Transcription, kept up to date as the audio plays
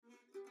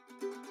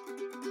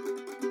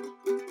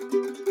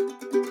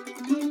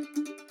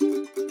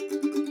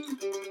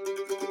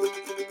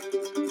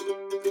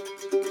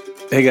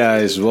Hey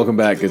guys, welcome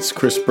back. It's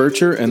Chris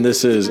Bircher, and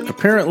this is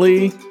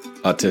Apparently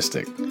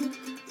Autistic.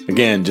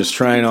 Again, just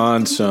trying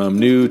on some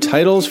new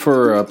titles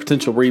for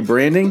potential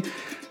rebranding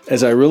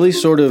as I really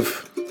sort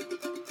of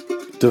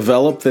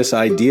develop this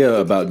idea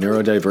about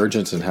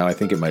neurodivergence and how I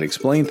think it might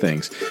explain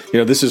things. You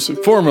know, this is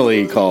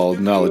formerly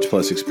called Knowledge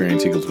Plus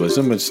Experience Equals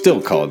Wisdom. It's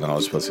still called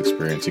Knowledge Plus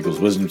Experience Equals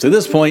Wisdom to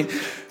this point.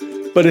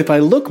 But if I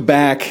look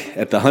back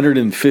at the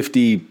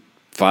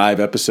 155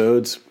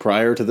 episodes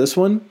prior to this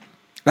one,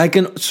 I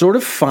can sort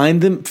of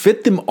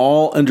fit them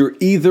all under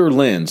either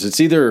lens. It's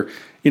either,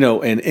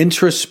 an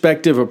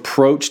introspective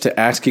approach to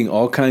asking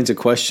all kinds of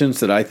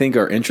questions that I think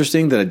are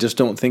interesting that I just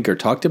don't think are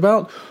talked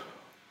about,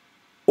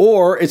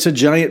 or it's a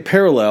giant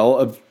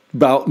parallel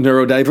about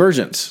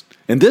neurodivergence.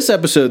 And this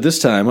episode,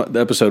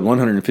 episode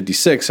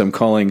 156, I'm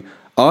calling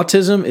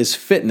Autism is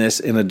Fitness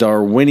in a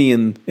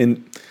Darwinian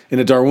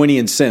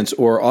sense,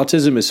 or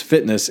Autism is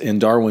Fitness in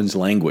Darwin's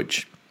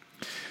language.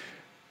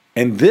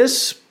 And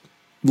this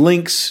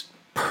links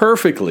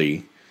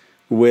perfectly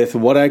with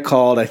what I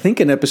called, I think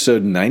in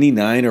episode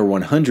 99 or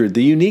 100,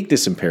 the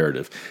uniqueness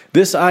imperative.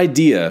 This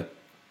idea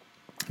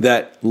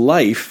that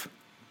life,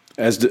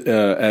 as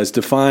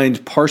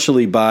defined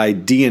partially by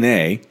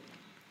DNA,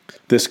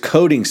 this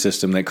coding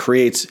system that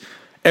creates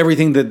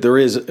everything that there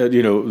is,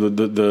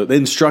 the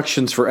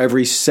instructions for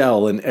every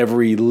cell and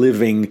every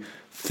living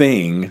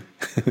thing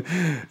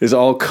is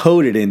all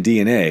coded in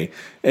DNA.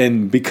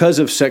 And because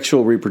of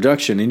sexual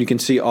reproduction, and you can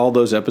see all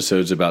those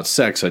episodes about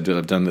sex,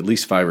 I've done at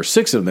least 5 or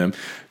 6 of them,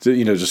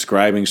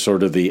 describing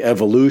sort of the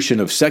evolution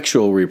of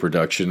sexual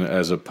reproduction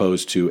as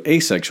opposed to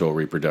asexual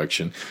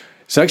reproduction.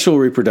 Sexual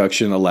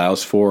reproduction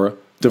allows for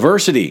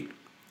diversity.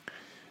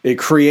 It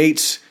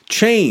creates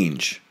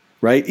change,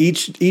 right?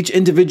 Each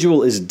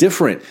individual is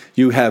different.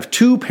 You have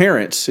 2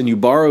 parents and you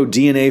borrow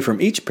DNA from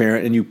each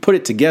parent and you put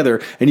it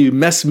together and you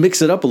mix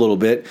it up a little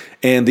bit,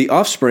 and the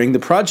offspring, the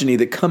progeny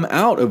that come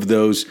out of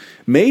those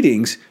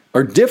matings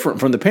are different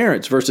from the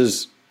parents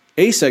versus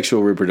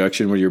asexual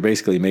reproduction where you're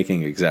basically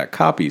making exact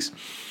copies.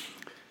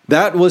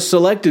 That was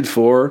selected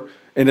for,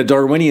 in a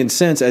Darwinian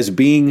sense, as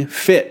being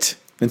fit.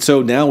 And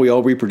so now we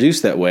all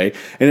reproduce that way.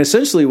 And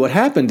essentially what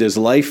happened is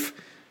life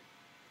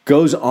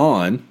goes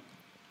on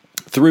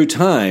through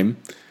time,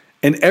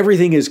 and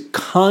everything is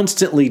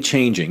constantly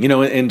changing.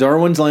 In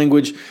Darwin's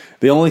language,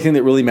 the only thing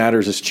that really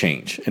matters is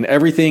change, and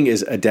everything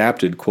is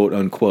adapted, quote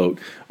unquote,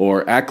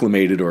 or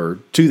acclimated or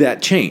to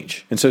that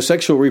change. And so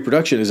sexual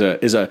reproduction is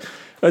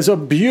a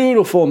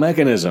beautiful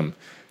mechanism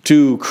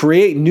to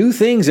create new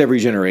things every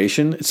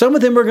generation. Some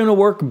of them are going to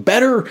work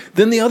better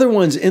than the other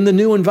ones in the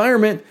new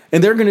environment,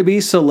 and they're going to be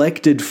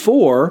selected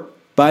for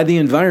by the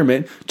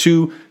environment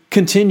to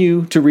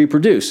continue to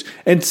reproduce.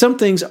 And some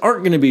things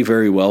aren't going to be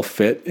very well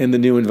fit in the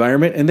new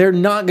environment, and they're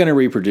not going to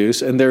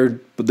reproduce, and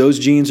those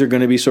genes are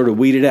going to be sort of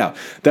weeded out.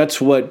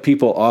 That's what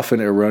people often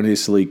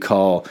erroneously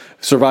call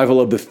survival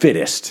of the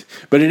fittest.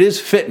 But it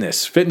is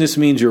fitness. Fitness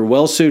means you're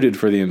well suited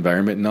for the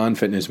environment.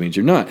 Non-fitness means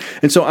you're not.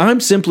 And so I'm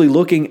simply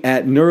looking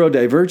at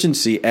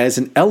neurodivergency as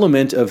an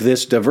element of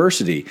this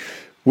diversity.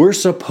 We're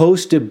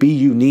supposed to be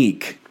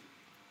unique.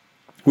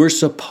 We're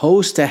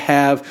supposed to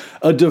have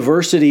a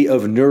diversity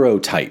of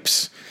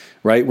neurotypes.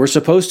 Right? We're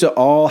supposed to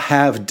all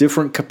have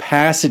different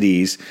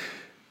capacities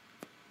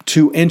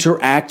to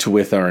interact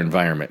with our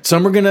environment.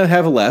 Some are going to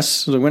have less,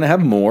 some are going to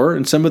have more,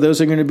 and some of those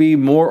are going to be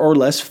more or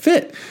less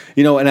fit.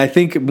 And I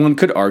think one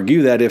could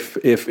argue that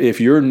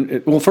if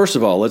you're, well, first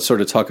of all, let's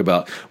sort of talk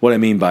about what I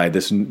mean by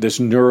this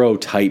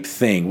neurotype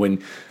thing.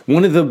 When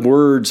one of the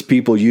words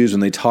people use when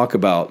they talk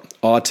about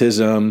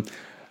autism,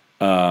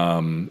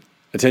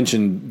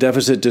 attention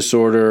deficit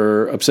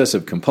disorder,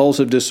 obsessive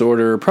compulsive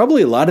disorder,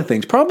 probably a lot of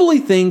things. Probably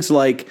things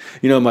like,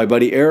 my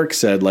buddy Eric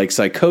said, like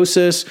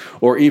psychosis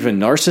or even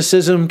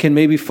narcissism can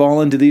maybe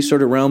fall into these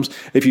sort of realms.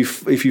 If you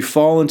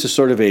fall into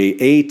sort of a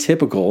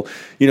atypical,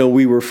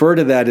 we refer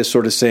to that as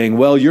sort of saying,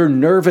 well, your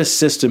nervous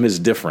system is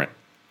different.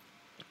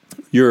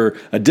 You're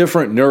a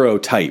different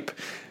neurotype,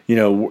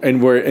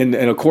 and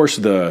of course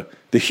the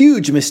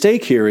huge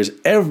mistake here is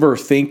ever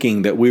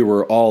thinking that we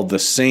were all the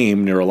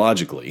same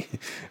neurologically,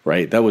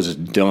 right? That was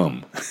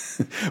dumb.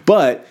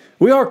 But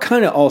we are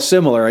kind of all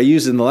similar. I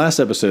used in the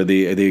last episode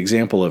the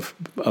example of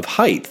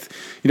height.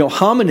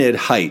 Hominid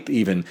height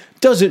even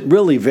doesn't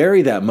really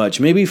vary that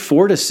much. Maybe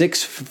 4 to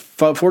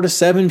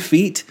 7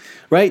 feet,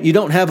 right? You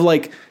don't have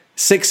like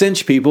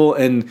 6-inch people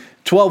and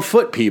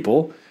 12-foot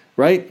people,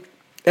 right?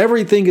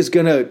 Everything is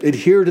going to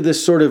adhere to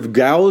this sort of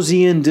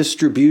Gaussian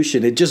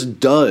distribution. It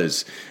just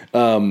does.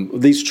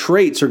 These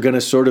traits are going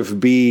to sort of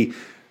be,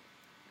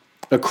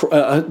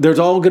 there's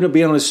all going to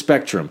be on a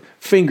spectrum: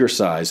 finger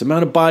size,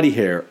 amount of body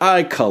hair,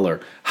 eye color,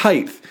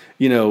 height,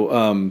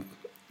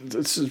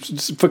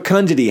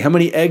 fecundity, how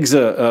many eggs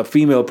a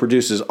female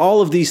produces.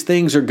 All of these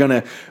things are going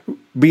to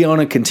be on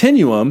a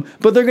continuum,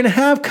 but they're going to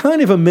have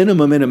kind of a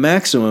minimum and a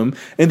maximum,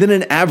 and then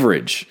an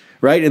average,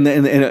 right?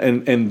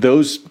 And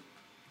those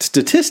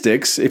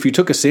statistics, if you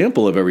took a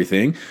sample of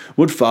everything,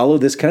 would follow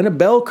this kind of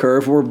bell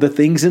curve where the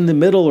things in the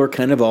middle are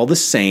kind of all the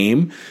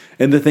same,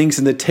 and the things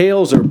in the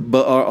tails are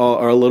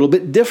a little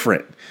bit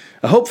different,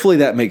 Hopefully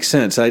that makes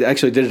sense. I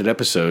actually did an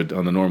episode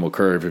on the normal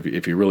curve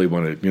if you really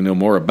want to know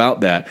more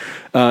about that.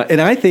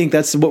 And I think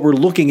that's what we're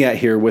looking at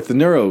here with the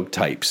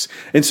neurotypes.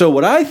 And so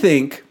what I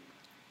think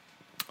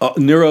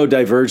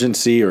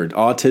neurodivergency or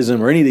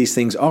autism or any of these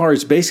things are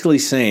is basically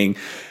saying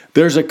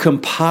there's a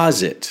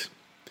composite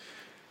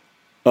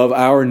of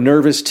our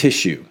nervous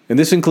tissue. And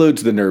this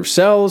includes the nerve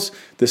cells,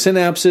 the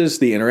synapses,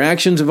 the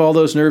interactions of all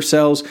those nerve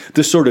cells,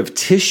 the sort of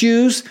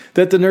tissues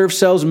that the nerve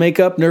cells make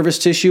up, nervous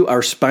tissue,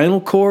 our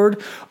spinal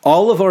cord,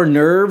 all of our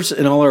nerves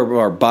and all of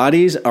our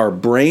bodies, our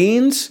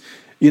brains.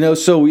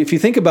 So if you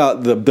think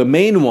about the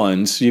main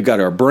ones, you've got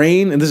our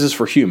brain, and this is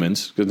for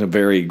humans, because they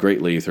vary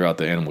greatly throughout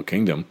the animal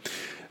kingdom.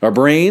 Our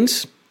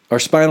brains, our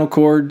spinal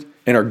cord,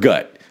 and our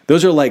gut.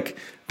 Those are like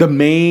the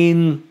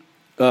main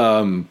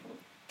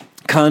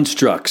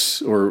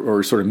constructs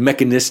or sort of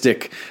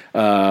mechanistic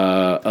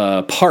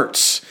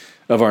parts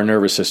of our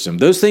nervous system.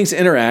 Those things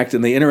interact,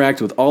 and they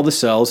interact with all the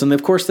cells, and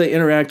of course they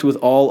interact with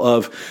all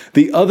of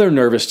the other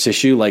nervous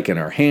tissue, like in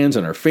our hands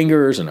and our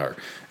fingers and our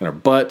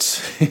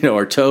butts,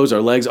 our toes,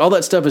 our legs. All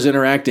that stuff is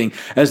interacting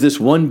as this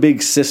one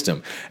big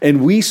system,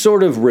 and we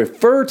sort of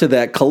refer to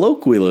that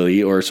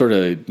colloquially, or sort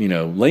of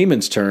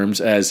layman's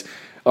terms, as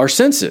our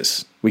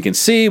senses. We can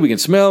see, we can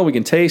smell, we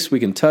can taste, we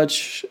can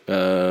touch,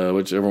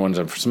 whichever one's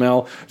I'm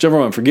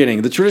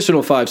forgetting. The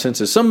traditional five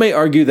senses. Some may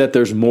argue that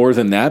there's more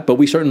than that, but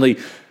we certainly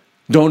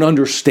don't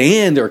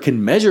understand or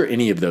can measure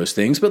any of those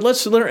things. But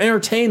let's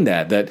entertain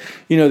that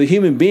the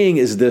human being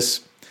is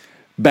this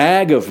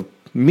bag of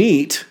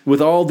meat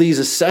with all these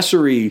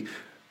accessory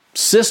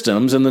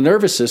systems, and the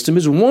nervous system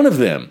is one of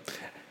them.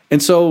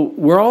 And so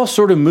we're all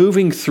sort of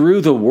moving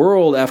through the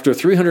world after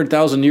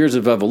 300,000 years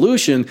of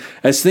evolution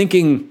as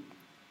thinking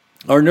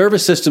our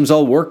nervous systems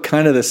all work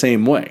kind of the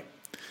same way.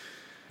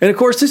 And of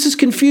course, this is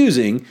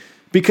confusing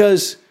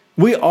because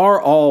we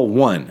are all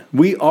one.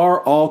 We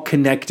are all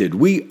connected.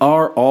 We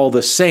are all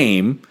the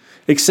same,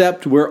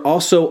 except we're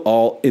also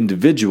all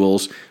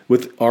individuals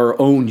with our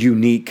own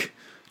unique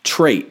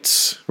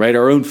traits, right?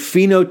 Our own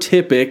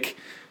phenotypic,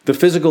 the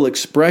physical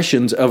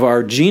expressions of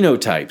our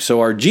genotype.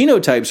 So our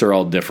genotypes are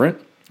all different.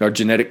 Our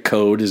genetic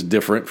code is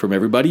different from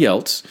everybody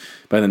else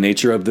by the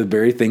nature of the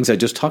very things I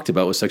just talked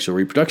about with sexual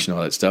reproduction,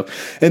 all that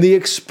stuff. And the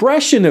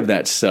expression of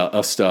that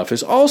stuff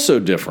is also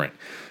different.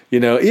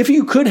 If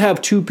you could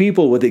have two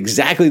people with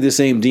exactly the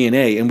same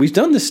DNA, and we've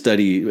done this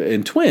study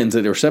in twins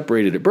that are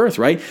separated at birth,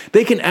 right?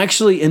 They can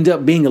actually end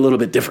up being a little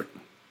bit different,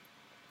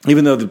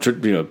 even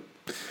though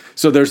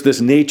so there's this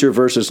nature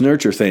versus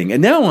nurture thing.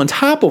 And now on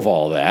top of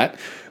all that,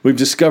 we've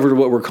discovered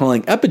what we're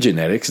calling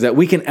epigenetics, that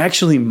we can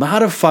actually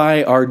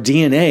modify our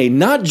DNA,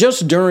 not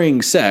just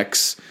during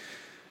sex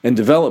and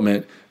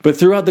development, but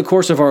throughout the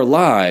course of our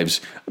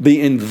lives.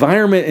 The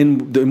environment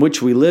in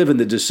which we live and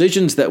the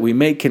decisions that we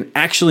make can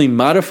actually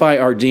modify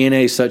our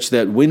DNA such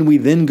that when we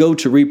then go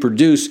to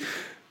reproduce,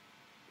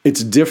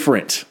 it's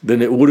different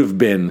than it would have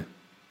been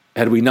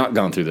had we not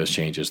gone through those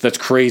changes. That's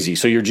crazy.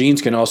 So your genes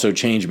can also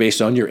change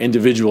based on your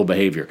individual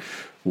behavior.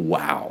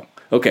 Wow.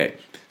 Okay.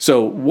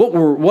 So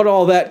what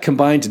all that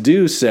combined to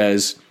do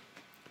says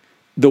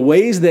the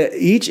ways that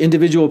each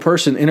individual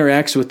person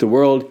interacts with the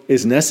world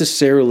is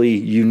necessarily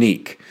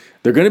unique.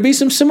 There are going to be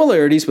some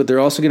similarities, but there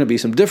are also going to be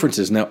some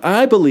differences. Now,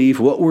 I believe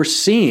what we're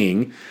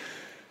seeing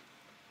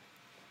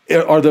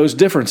are those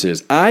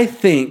differences. I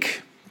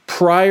think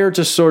prior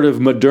to sort of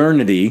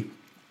modernity,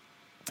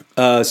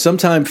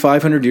 sometime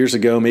 500 years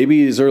ago,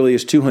 maybe as early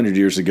as 200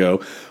 years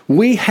ago,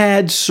 we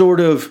had sort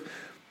of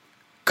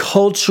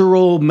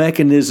cultural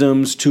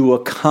mechanisms to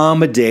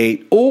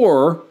accommodate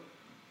or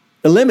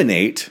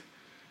eliminate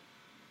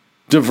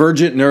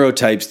divergent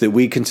neurotypes that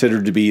we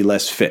considered to be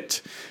less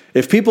fit.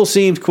 If people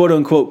seemed, quote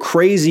unquote,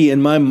 crazy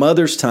in my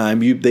mother's time,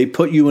 they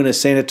put you in a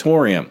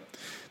sanatorium.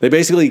 They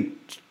basically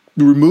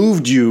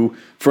removed you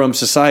from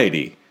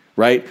society,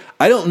 right?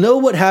 I don't know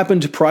what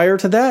happened prior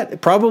to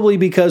that, probably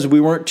because we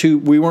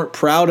weren't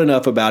proud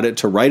enough about it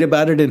to write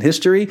about it in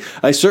history.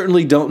 I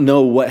certainly don't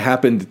know what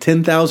happened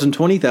 10,000,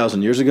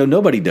 20,000 years ago.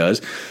 Nobody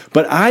does.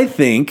 But I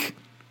think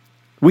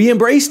we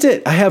embraced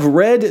it. I have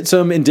read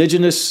some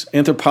indigenous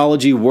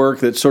anthropology work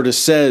that sort of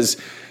says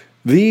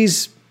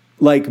these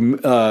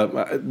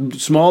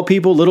small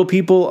people, little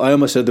people, I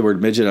almost said the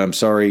word midget, I'm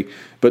sorry,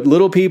 but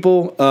little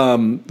people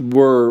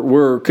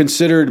were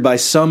considered by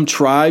some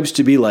tribes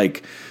to be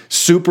like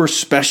super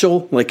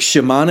special, like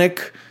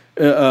shamanic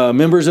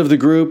members of the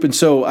group. And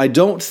so I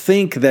don't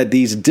think that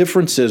these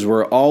differences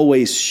were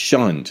always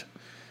shunned.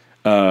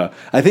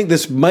 I think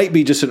this might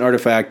be just an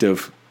artifact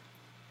of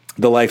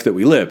the life that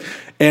we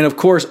live. And of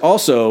course,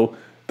 also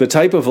the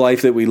type of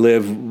life that we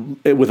live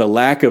with a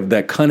lack of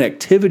that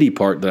connectivity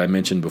part that I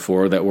mentioned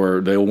before, that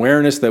we're the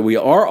awareness that we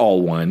are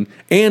all one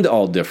and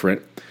all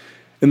different.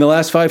 In the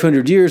last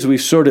 500 years,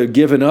 we've sort of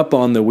given up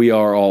on the we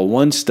are all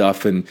one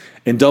stuff and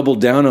doubled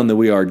down on the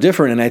we are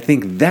different. And I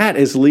think that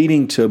is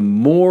leading to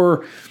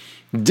more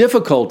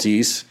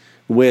difficulties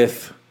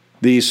with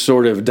these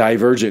sort of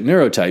divergent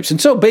neurotypes. And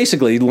so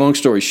basically, long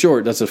story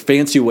short, that's a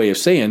fancy way of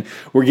saying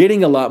we're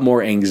getting a lot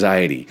more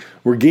anxiety.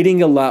 We're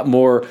getting a lot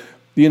more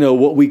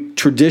what we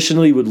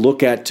traditionally would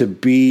look at to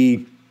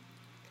be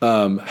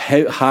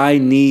high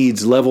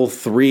needs, level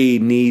 3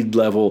 need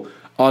level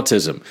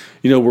autism.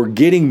 We're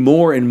getting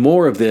more and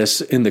more of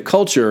this in the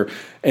culture,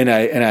 and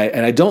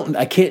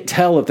I can't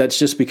tell if that's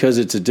just because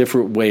it's a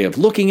different way of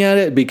looking at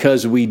it,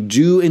 because we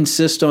do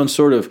insist on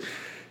sort of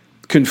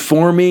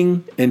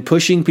conforming and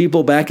pushing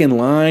people back in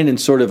line and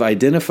sort of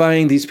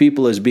identifying these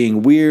people as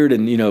being weird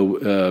and,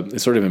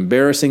 sort of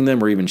embarrassing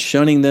them or even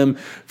shunning them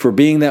for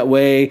being that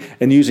way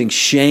and using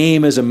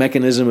shame as a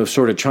mechanism of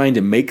sort of trying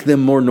to make them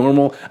more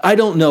normal. I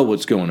don't know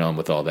what's going on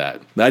with all that.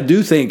 I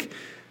do think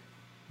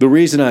the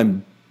reason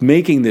I'm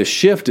making this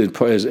shift in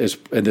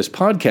this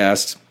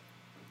podcast,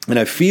 and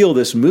I feel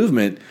this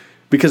movement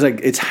because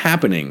it's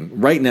happening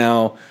right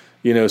now,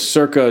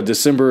 circa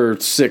December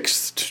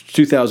 6th,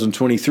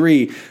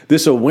 2023,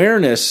 this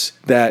awareness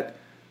that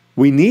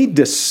we need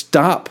to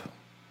stop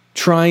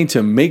trying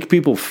to make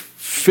people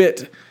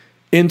fit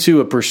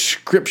into a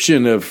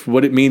prescription of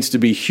what it means to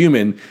be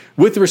human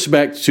with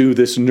respect to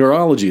this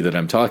neurology that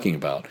I'm talking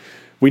about.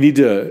 We need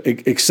to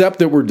accept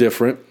that we're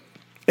different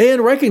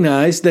and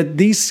recognize that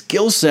these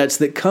skill sets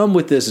that come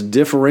with this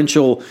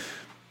differential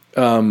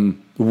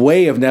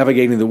way of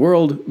navigating the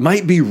world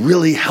might be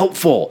really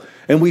helpful.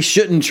 And we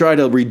shouldn't try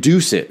to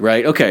reduce it,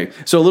 right? Okay,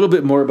 so a little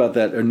bit more about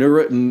that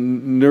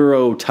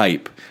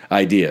neurotype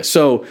idea.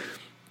 So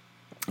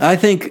I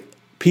think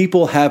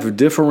people have a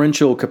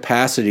differential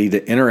capacity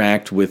to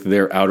interact with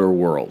their outer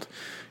world.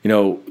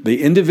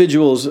 The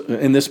individuals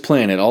in this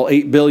planet, all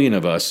 8 billion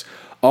of us,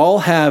 all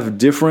have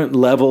different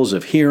levels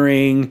of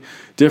hearing,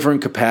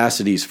 different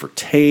capacities for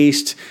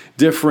taste,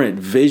 different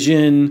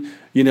vision,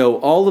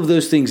 all of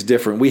those things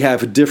different. We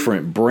have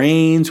different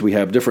brains, we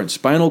have different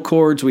spinal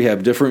cords, we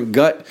have different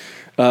gut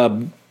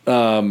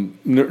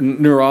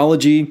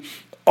neurology.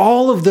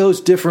 All of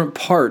those different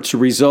parts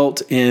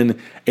result in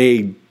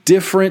a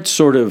different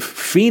sort of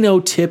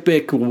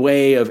phenotypic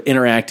way of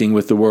interacting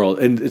with the world.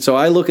 And so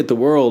I look at the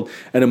world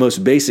in a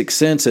most basic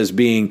sense as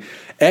being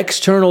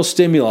external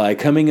stimuli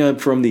coming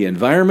up from the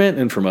environment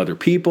and from other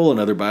people and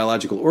other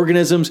biological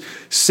organisms,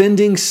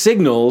 sending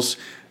signals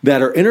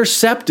that are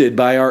intercepted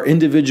by our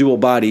individual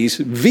bodies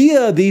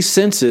via these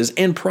senses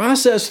and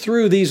processed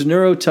through these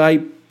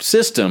neurotype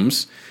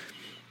systems.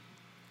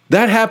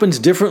 That happens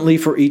differently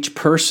for each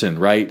person,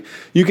 right?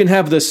 You can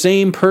have the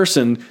same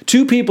person,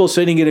 2 people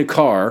sitting in a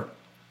car,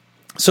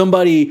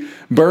 somebody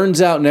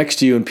burns out next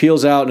to you and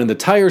peels out and the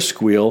tires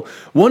squeal.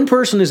 One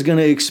person is going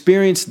to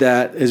experience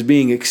that as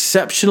being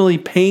exceptionally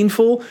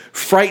painful,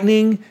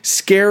 frightening,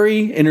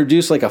 scary,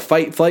 introduce like a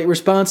fight-flight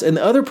response, and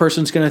the other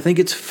person's going to think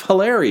it's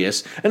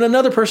hilarious, and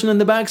another person in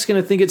the back is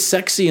going to think it's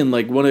sexy and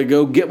like want to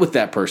go get with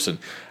that person.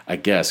 I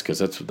guess, because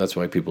that's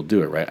why people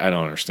do it, right? I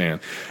don't understand.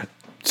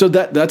 So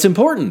that's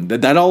important.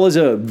 That all is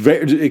a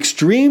very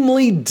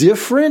extremely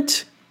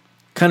different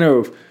kind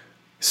of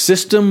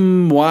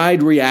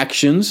system-wide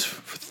reactions,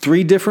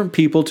 3 different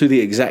people to the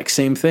exact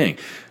same thing.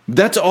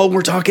 That's all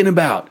we're talking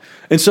about.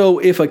 And so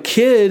if a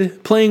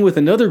kid playing with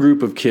another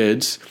group of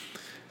kids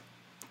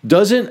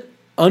doesn't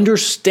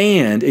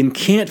understand and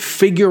can't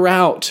figure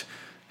out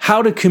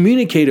how to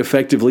communicate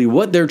effectively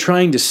what they're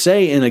trying to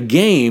say in a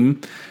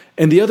game,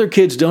 and the other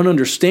kids don't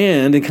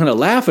understand and kind of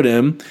laugh at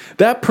him,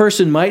 that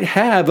person might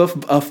have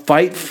a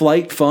fight,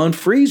 flight, fawn,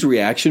 freeze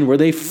reaction where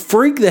they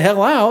freak the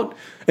hell out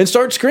and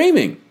start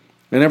screaming.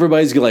 And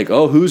everybody's like,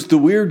 oh, who's the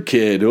weird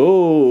kid?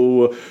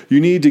 Oh, you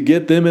need to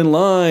get them in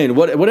line,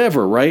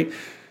 whatever, right?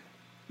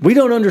 We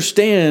don't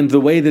understand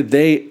the way that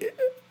they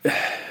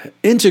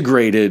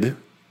integrated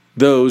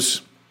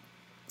those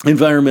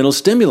environmental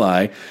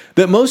stimuli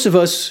that most of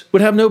us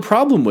would have no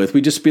problem with.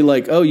 We'd just be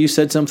like, oh, you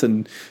said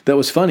something that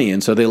was funny,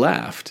 and so they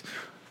laughed.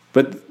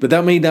 But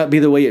that may not be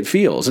the way it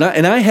feels.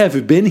 And I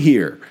have been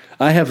here.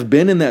 I have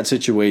been in that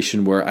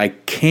situation where I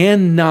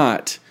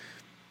cannot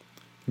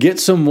get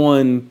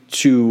someone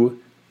to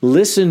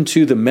listen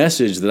to the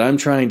message that I'm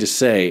trying to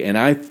say, and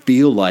I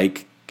feel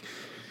like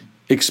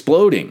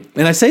exploding.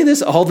 And I say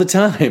this all the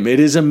time. It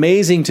is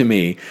amazing to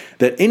me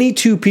that any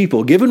 2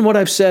 people, given what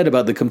I've said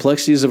about the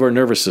complexities of our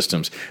nervous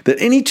systems, that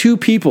any 2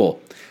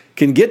 people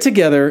can get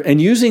together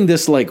and using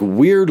this like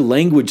weird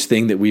language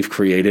thing that we've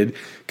created,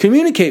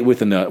 communicate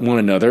with one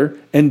another,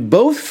 and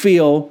both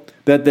feel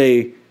that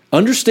they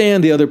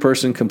understand the other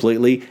person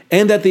completely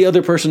and that the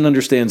other person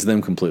understands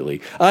them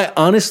completely. I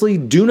honestly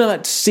do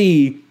not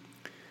see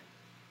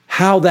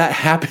how that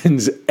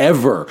happens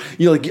ever.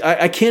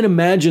 I can't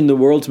imagine the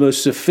world's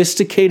most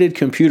sophisticated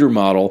computer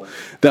model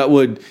that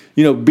would,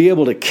 be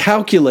able to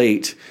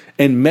calculate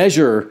and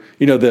measure,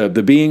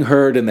 the being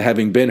heard and the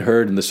having been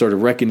heard and the sort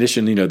of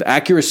recognition, the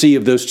accuracy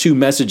of those 2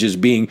 messages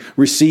being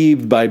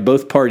received by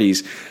both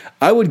parties.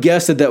 I would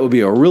guess that would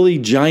be a really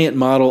giant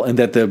model and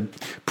that the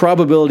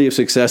probability of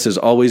success is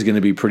always going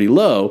to be pretty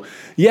low.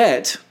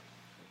 Yet,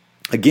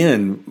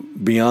 again,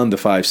 beyond the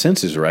 5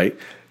 senses, right?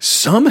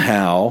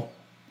 Somehow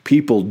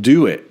people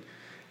do it.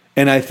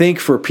 And I think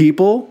for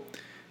people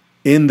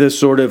in the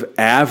sort of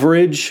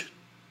average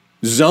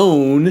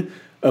zone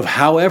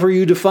however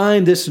you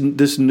define this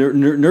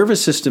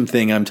nervous system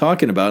thing I'm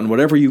talking about, and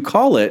whatever you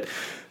call it,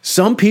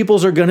 some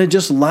people's are going to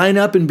just line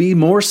up and be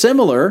more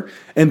similar,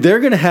 and they're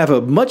going to have a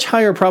much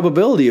higher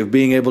probability of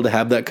being able to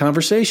have that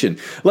conversation.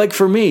 Like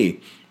for me,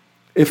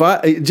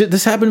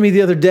 this happened to me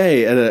the other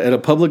day at a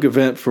public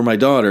event for my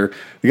daughter.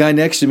 The guy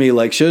next to me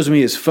like shows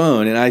me his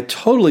phone, and I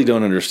totally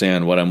don't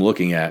understand what I'm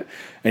looking at.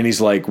 And he's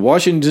like,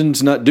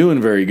 Washington's not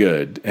doing very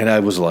good. And I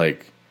was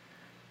like,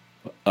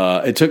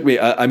 it took me,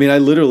 I mean, I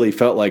literally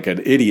felt like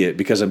an idiot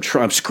because I'm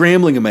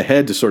scrambling in my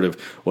head to sort of,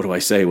 what do I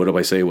say? What do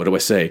I say? What do I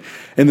say?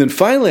 And then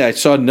finally I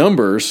saw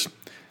numbers,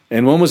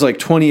 and one was like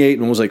 28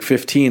 and one was like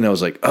 15. I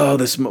was like, oh,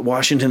 this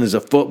Washington is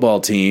a football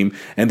team,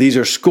 and these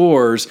are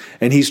scores,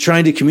 and he's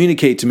trying to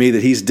communicate to me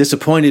that he's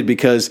disappointed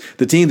because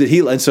the team that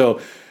and so,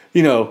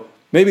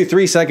 maybe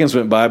 3 seconds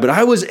went by, but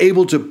I was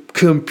able to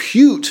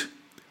compute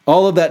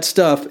all of that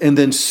stuff and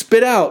then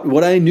spit out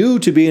what I knew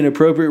to be an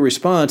appropriate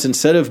response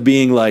instead of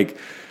being like,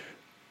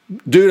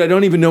 dude, I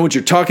don't even know what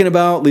you're talking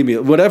about. Leave me,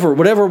 whatever,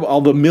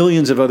 all the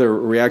millions of other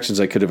reactions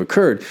that could have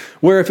occurred.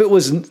 Where if it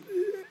was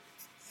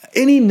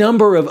any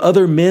number of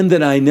other men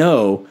that I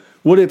know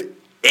would have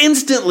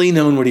instantly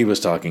known what he was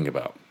talking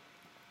about.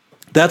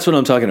 That's what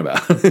I'm talking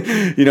about.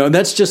 And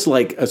that's just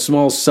like a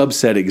small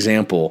subset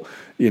example,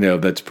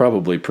 that's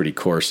probably pretty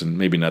coarse and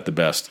maybe not the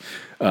best.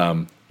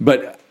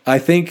 But I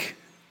think,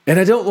 and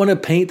I don't want to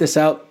paint this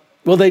out.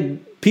 Well,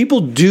 people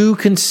do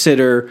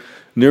consider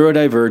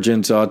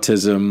neurodivergence,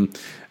 autism,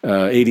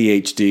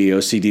 ADHD,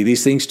 OCD,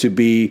 these things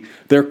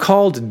they're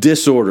called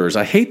disorders.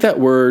 I hate that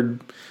word,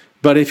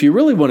 but if you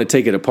really want to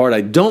take it apart,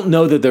 I don't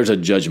know that there's a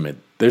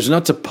judgment. There's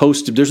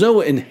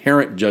no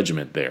inherent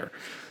judgment there.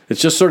 It's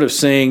just sort of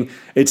saying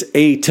it's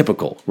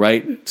atypical,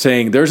 right?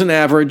 Saying there's an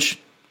average,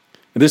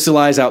 and this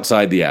lies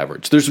outside the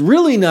average. There's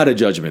really not a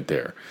judgment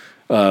there.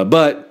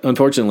 But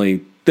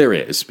unfortunately, there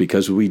is,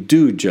 because we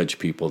do judge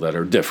people that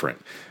are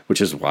different,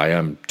 which is why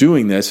I'm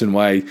doing this and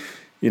why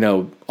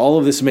all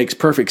of this makes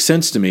perfect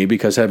sense to me,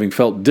 because having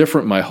felt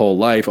different my whole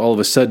life, all of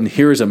a sudden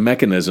here's a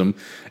mechanism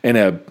and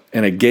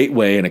a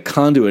gateway and a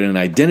conduit and an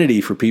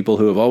identity for people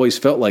who have always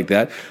felt like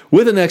that,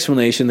 with an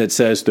explanation that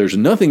says there's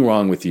nothing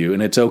wrong with you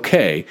and it's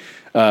okay.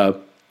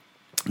 But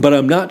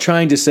I'm not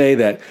trying to say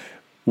that,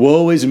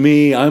 woe is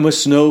me, I'm a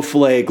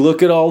snowflake,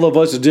 look at all of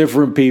us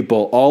different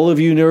people, all of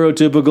you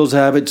neurotypicals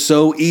have it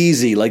so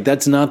easy. Like,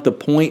 that's not the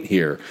point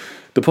here.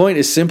 The point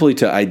is simply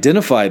to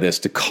identify this,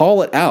 to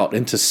call it out,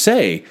 and to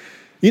say,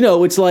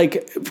 it's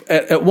like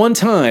at one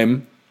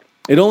time,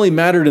 it only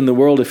mattered in the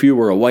world if you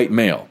were a white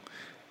male.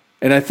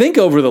 And I think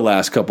over the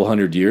last couple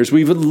hundred years,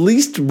 we've at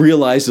least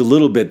realized a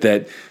little bit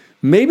that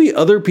maybe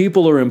other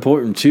people are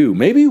important too.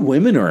 Maybe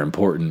women are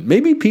important.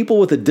 Maybe people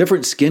with a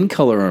different skin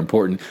color are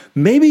important.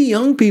 Maybe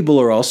young people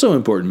are also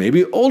important.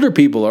 Maybe older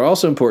people are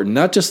also important,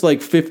 not just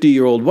like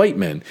 50-year-old white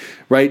men,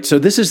 right? So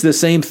this is the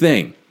same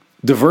thing.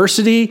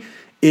 Diversity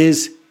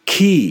is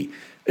key.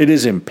 It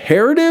is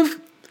imperative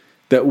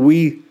that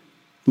we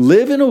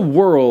live in a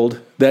world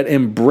that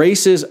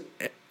embraces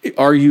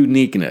our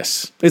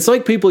uniqueness. It's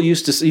like people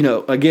used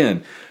to,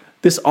 again,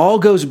 this all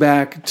goes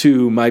back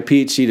to my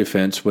PhD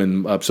defense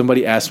when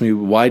somebody asked me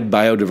why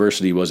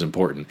biodiversity was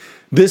important.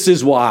 This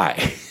is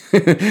why,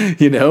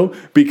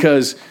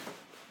 because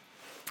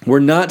we're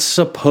not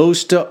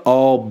supposed to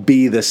all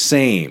be the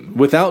same.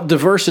 Without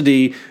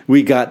diversity,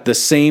 we got the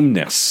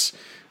sameness,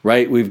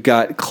 right? We've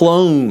got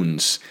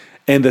clones.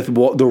 And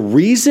the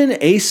reason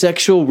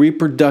asexual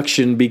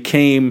reproduction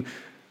became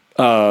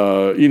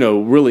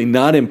really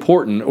not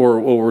important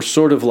or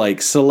sort of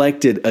like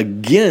selected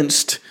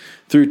against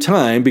through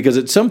time, because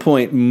at some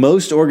point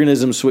most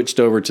organisms switched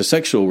over to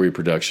sexual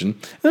reproduction.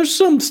 There's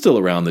some still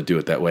around that do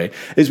it that way,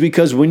 is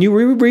because when you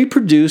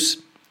reproduce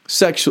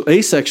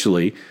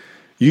asexually,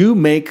 you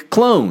make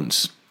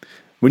clones.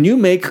 When you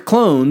make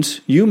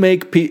clones, you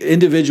make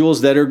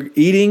individuals that are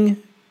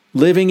eating,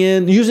 living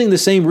in, using the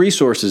same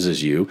resources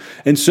as you,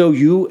 and so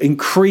you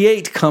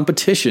create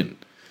competition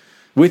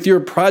with your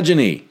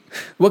progeny.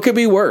 What could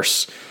be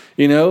worse?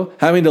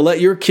 Having to let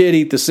your kid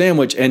eat the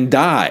sandwich and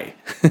die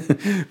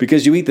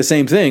because you eat the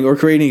same thing, or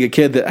creating a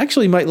kid that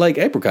actually might like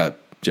apricot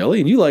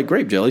jelly and you like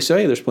grape jelly. So,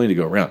 hey, there's plenty to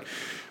go around,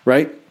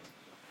 right?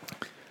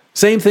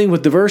 Same thing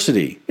with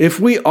diversity. If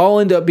we all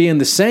end up being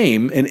the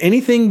same and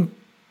anything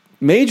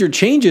major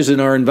changes in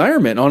our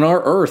environment, on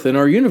our earth, in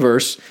our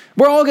universe,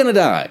 we're all going to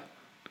die.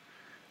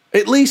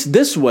 At least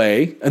this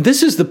way, and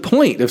this is the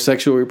point of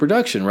sexual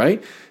reproduction,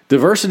 right?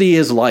 Diversity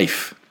is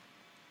life.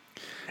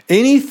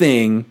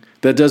 Anything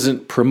that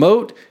doesn't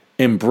promote,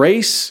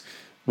 embrace,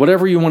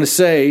 whatever you want to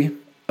say,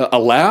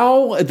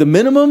 allow at the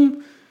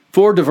minimum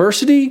for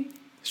diversity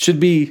should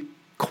be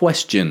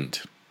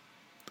questioned,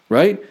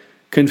 right?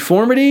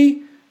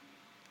 Conformity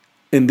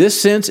in this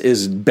sense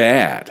is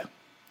bad,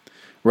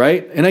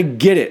 right? And I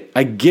get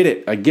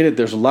it.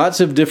 There's lots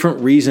of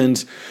different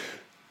reasons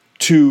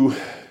to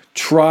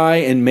try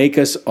and make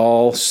us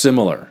all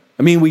similar.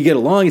 I mean, we get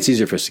along. It's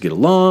easier for us to get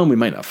along. We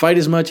might not fight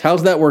as much.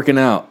 How's that working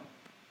out?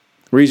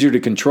 We're easier to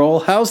control.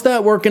 How's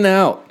that working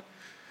out?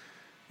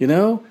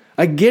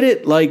 I get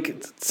it.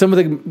 Like some of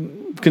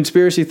the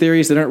conspiracy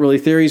theories that aren't really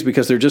theories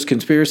because they're just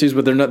conspiracies,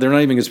 but they're not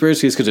even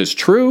conspiracies because it's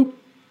true.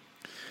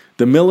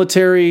 The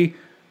military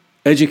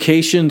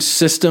education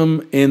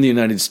system in the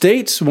United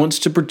States wants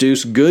to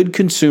produce good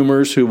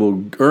consumers who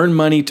will earn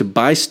money to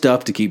buy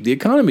stuff to keep the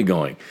economy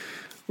going.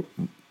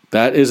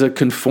 That is a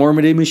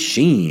conformity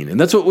machine. And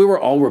that's what we were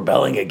all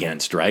rebelling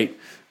against, right?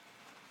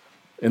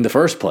 In the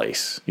first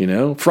place,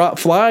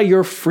 fly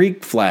your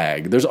freak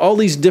flag. There's all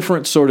these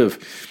different sort of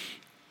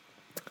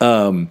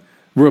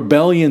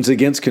rebellions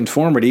against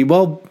conformity.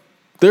 Well,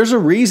 there's a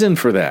reason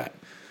for that.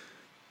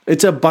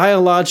 It's a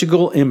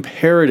biological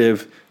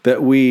imperative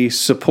that we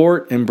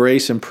support,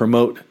 embrace, and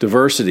promote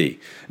diversity.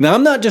 Now,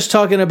 I'm not just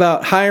talking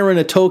about hiring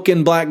a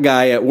token black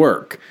guy at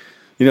work.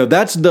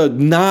 That's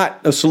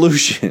not a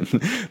solution.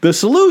 The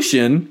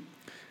solution,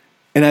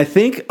 and I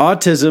think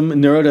autism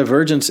and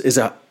neurodivergence is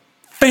a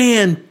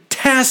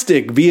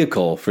fantastic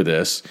vehicle for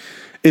this,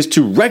 is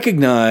to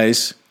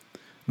recognize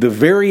the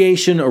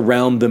variation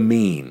around the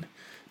mean.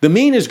 The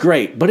mean is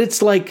great, but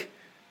it's like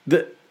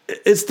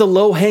it's the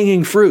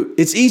low-hanging fruit.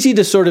 It's easy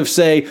to sort of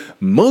say,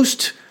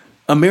 most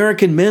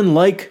American men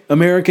like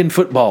American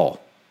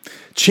football.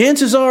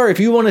 Chances are, if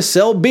you want to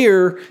sell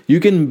beer, you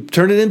can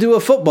turn it into a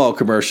football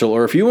commercial.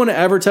 Or if you want to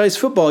advertise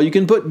football, you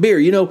can put beer.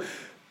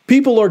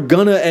 People are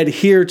going to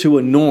adhere to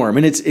a norm.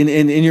 And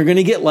you're going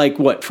to get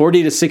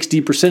 40 to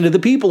 60% of the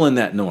people in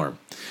that norm.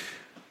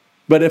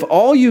 But if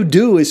all you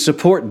do is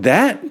support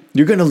that,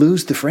 you're going to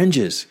lose the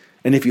fringes.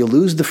 And if you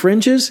lose the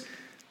fringes,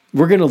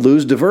 we're going to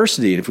lose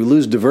diversity. And if we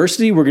lose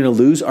diversity, we're going to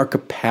lose our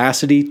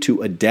capacity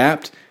to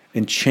adapt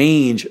and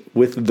change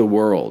with the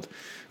world,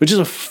 which is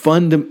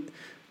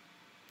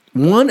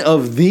one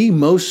of the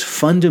most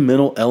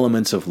fundamental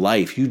elements of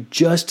life. You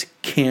just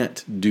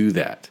can't do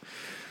that.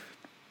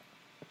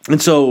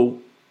 And so,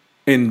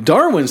 in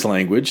Darwin's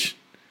language,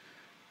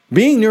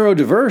 being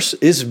neurodiverse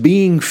is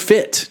being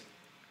fit,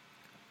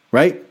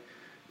 right?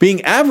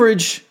 Being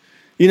average,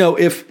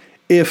 if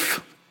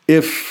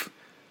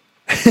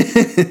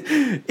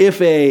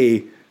if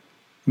a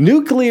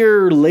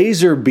nuclear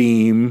laser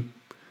beam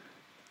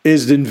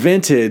is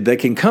invented that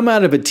can come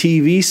out of a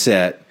TV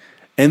set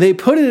and they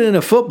put it in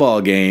a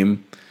football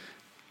game,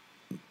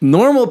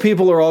 normal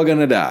people are all going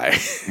to die,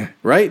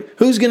 right?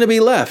 Who's going to be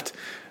left?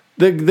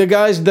 The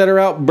guys that are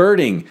out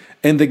birding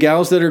and the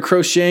gals that are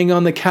crocheting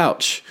on the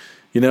couch,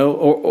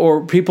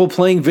 or people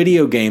playing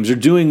video games or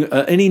doing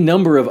any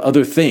number of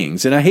other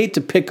things. And I hate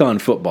to pick on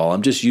football.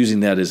 I'm just using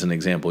that as an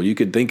example. You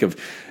could think of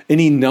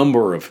any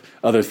number of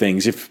other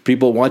things. If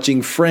people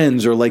watching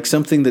Friends or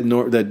something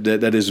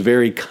that is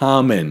very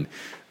common,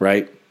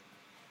 right?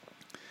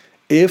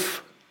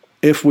 If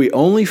we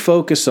only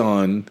focus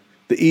on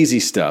the easy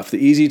stuff, the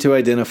easy to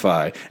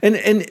identify, and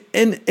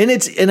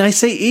I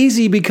say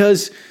easy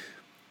because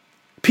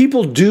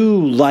people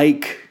do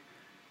like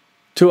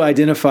to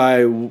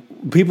identify.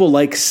 People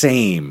like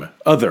same,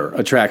 other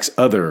attracts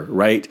other,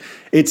 right?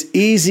 It's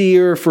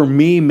easier for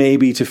me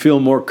maybe to feel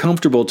more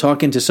comfortable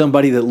talking to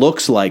somebody that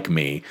looks like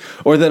me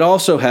or that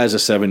also has a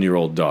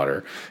 7-year-old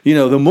daughter.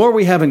 The more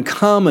we have in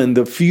common,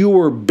 the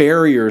fewer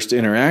barriers to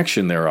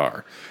interaction there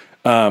are.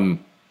 And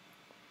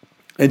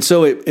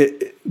so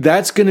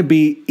that's going to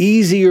be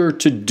easier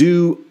to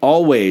do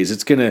always.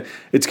 It's going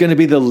to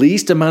be the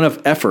least amount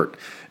of effort.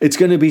 It's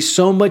going to be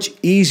so much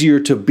easier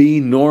to be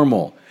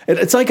normal.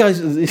 It's like I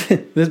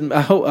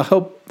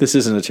hope this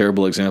isn't a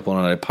terrible example,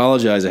 and I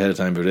apologize ahead of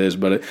time if it is.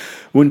 But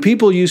when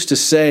people used to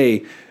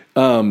say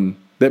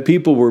that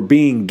people were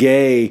being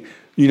gay,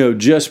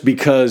 just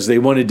because they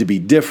wanted to be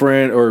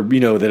different, or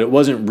that it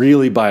wasn't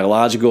really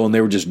biological and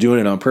they were just doing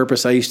it on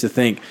purpose, I used to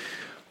think,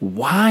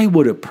 why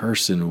would a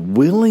person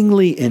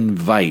willingly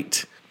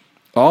invite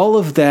all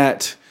of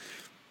that?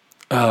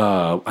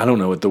 I don't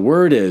know what the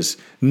word is.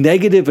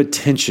 Negative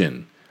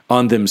attention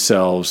on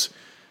themselves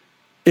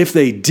if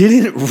they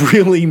didn't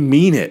really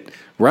mean it,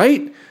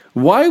 right?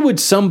 Why would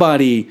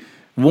somebody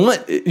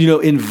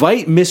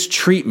invite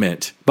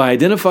mistreatment by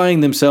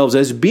identifying themselves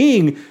as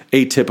being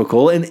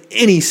atypical in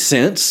any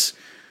sense,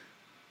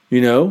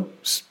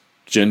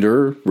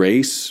 gender,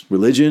 race,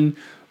 religion?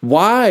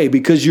 Why?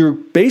 Because you're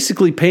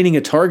basically painting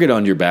a target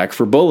on your back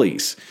for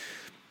bullies.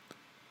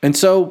 And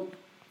so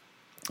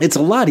it's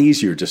a lot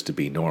easier just to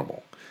be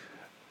normal.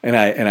 And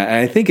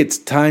I think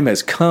time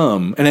has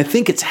come, and I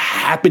think it's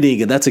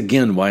happening, and that's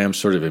again why I'm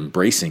sort of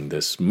embracing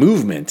this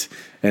movement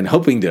and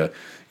hoping to,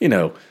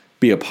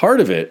 be a part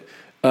of it,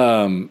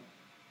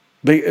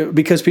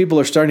 because people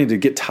are starting to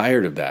get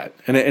tired of that,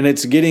 and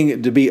it's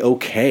getting to be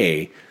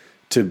okay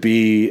to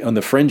be on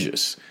the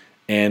fringes,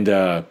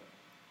 and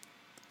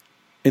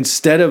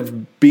instead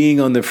of being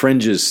on the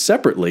fringes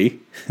separately,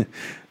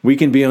 we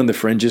can be on the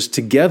fringes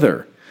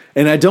together.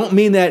 And I don't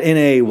mean that in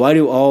a why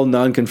do all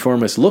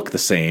nonconformists look the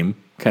same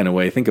kind of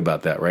way. Think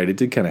about that, right? It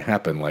did kind of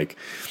happen. Like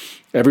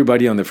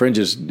everybody on the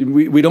fringes,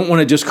 we don't want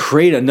to just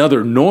create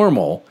another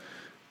normal.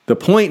 The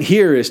point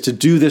here is to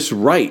do this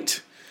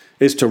right,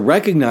 is to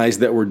recognize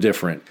that we're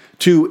different,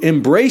 to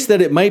embrace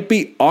that it might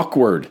be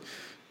awkward,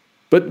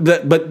 but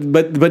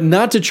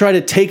not to try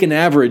to take an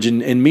average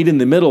and meet in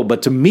the middle,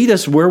 but to meet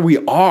us where we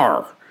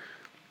are.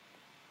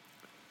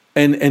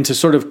 and to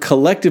sort of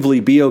collectively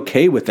be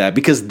okay with that,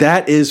 because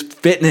that is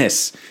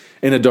fitness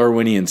in a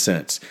Darwinian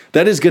sense.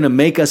 That is going to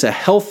make us a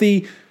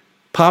healthy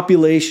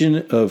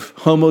population of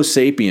Homo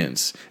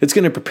sapiens. It's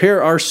going to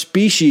prepare our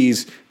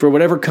species for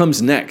whatever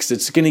comes next.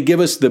 It's going to give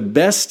us the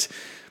best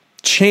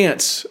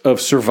chance of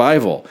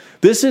survival.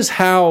 This is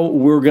how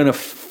we're going to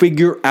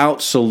figure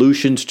out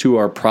solutions to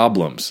our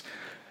problems.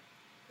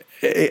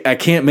 I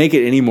can't make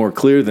it any more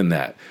clear than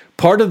that.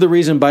 Part of the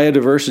reason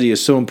biodiversity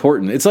is so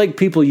important, it's like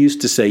people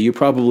used to say, you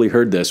probably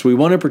heard this, we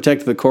want to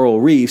protect the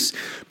coral reefs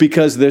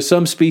because there's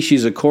some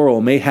species of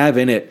coral may have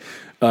in it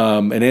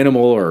an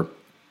animal or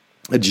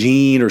a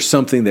gene or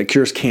something that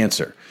cures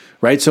cancer,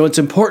 right? So it's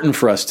important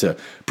for us to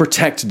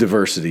protect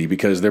diversity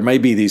because there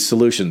might be these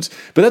solutions.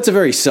 But that's a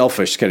very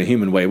selfish kind of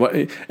human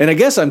way. And I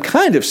guess I'm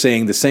kind of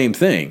saying the same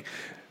thing,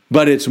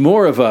 but it's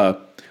more of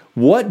a,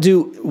 what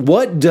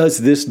does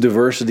this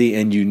diversity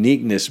and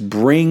uniqueness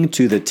bring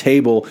to the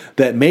table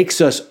that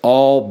makes us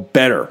all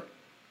better?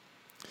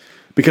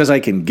 Because I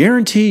can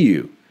guarantee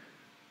you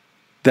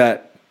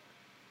that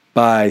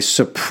by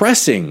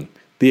suppressing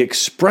the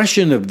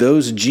expression of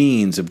those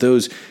genes, of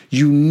those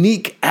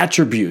unique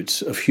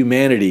attributes of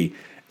humanity,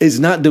 is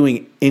not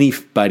doing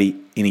anybody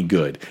any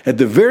good. At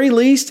the very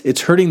least,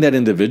 it's hurting that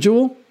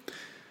individual.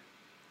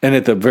 And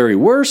at the very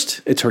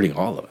worst, it's hurting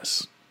all of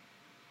us.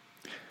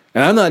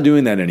 And I'm not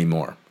doing that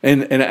anymore.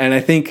 And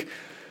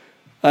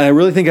I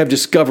really think I've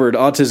discovered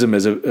autism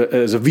as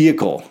a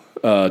vehicle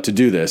to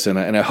do this. And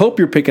I hope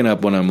you're picking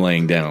up what I'm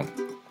laying down.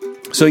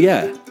 So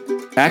yeah,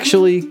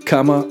 actually,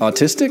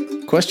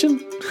 autistic?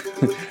 Question?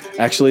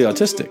 Actually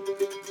autistic.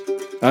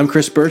 I'm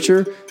Chris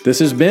Bircher. This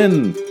has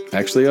been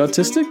Actually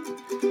Autistic.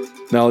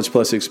 Knowledge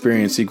plus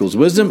experience equals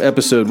wisdom.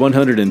 Episode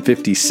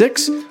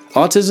 156.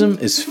 Autism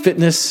is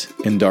fitness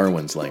in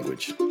Darwin's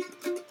language.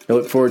 I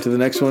look forward to the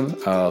next one.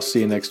 I'll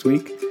see you next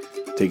week.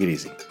 Take it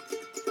easy.